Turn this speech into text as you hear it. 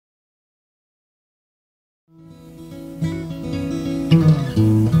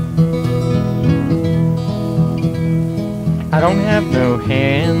don't have no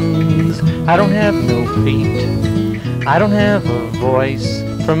hands, I don't have no feet, I don't have a voice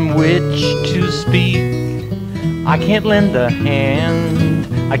from which to speak. I can't lend a hand,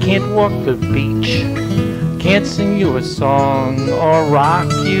 I can't walk the beach, can't sing you a song or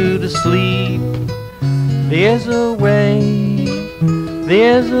rock you to sleep. There's a way,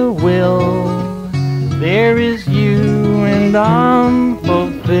 there's a will, there is you and I'm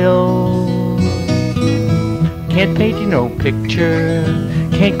fulfilled. Can't paint you no picture,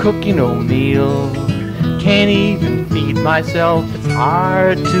 can't cook you no meal, can't even feed myself, it's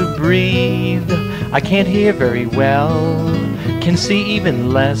hard to breathe. I can't hear very well, can see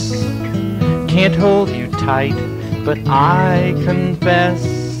even less, can't hold you tight, but I confess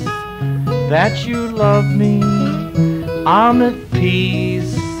that you love me, I'm at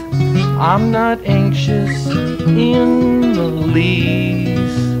peace, I'm not anxious in the least.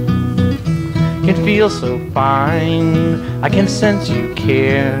 Can feel so fine, I can sense you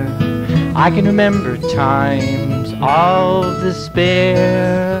care, I can remember times of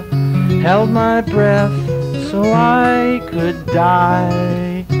despair. Held my breath so I could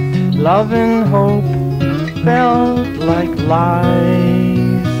die, love and hope felt like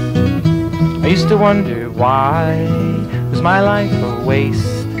lies. I used to wonder why was my life a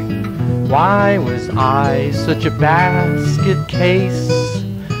waste, why was I such a basket case?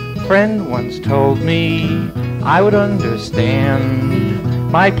 Friend once told me I would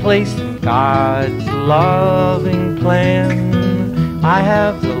understand my place in God's loving plan. I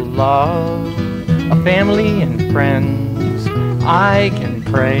have the love of family and friends, I can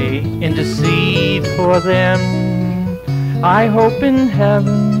pray, intercede for them. I hope in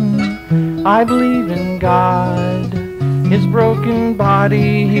heaven, I believe in God, His broken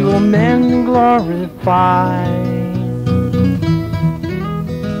body He will mend and glorify.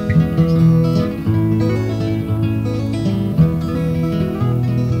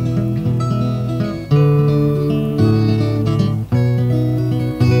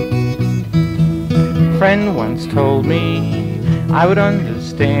 Friend once told me I would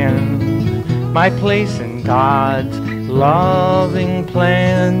understand my place in God's loving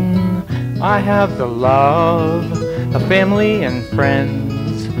plan. I have the love of family and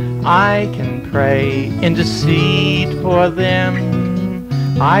friends, I can pray, intercede for them.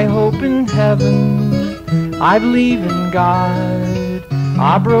 I hope in heaven, I believe in God,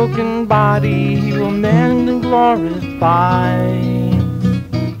 our broken body He will mend and glorify.